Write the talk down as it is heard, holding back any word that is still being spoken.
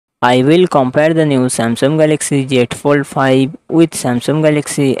I will compare the new Samsung Galaxy Z Fold 5 with Samsung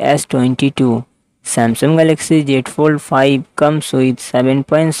Galaxy S22. Samsung Galaxy Z Fold 5 comes with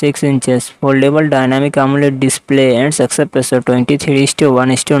 7.6 inches foldable dynamic AMOLED display and success ratio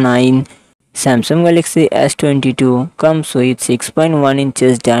 23:1:9. Samsung Galaxy S22 comes with 6.1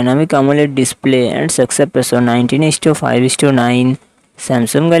 inches dynamic AMOLED display and success ratio 19:5:9.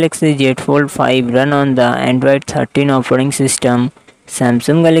 Samsung Galaxy Z Fold 5 run on the Android 13 operating system.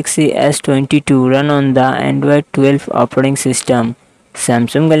 Samsung Galaxy S22 run on the Android 12 operating system.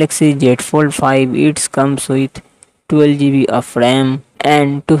 Samsung Galaxy Z Fold 5 it comes with 12 GB of RAM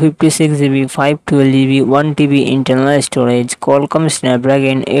and 256 GB, 512 GB, 1 TB internal storage, Qualcomm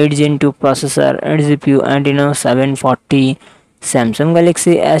Snapdragon 8 Gen 2 processor and GPU Adreno 740. Samsung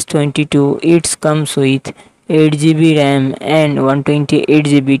Galaxy S22 it comes with 8 GB RAM and 128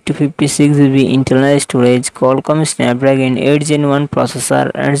 GB, 256 GB internal storage, Qualcomm Snapdragon 8 Gen 1 processor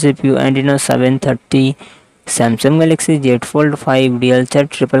and GPU Adreno 730. Samsung Galaxy Z Fold 5 dual chat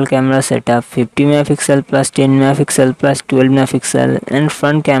triple camera setup, 50 MP plus 10 MP plus 12 MP and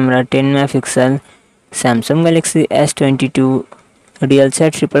front camera 10 MP. Samsung Galaxy S22 dual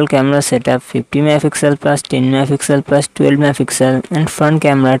chat triple camera setup, 50 MP plus 10 MP plus 12 MP and front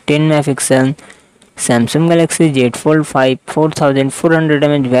camera 10 MP. Samsung Galaxy Z Fold 5 4400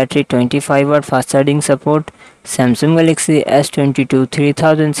 mAh battery, 25W fast charging support. Samsung Galaxy S22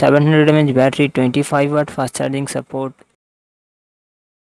 3700 mAh battery, 25W fast charging support.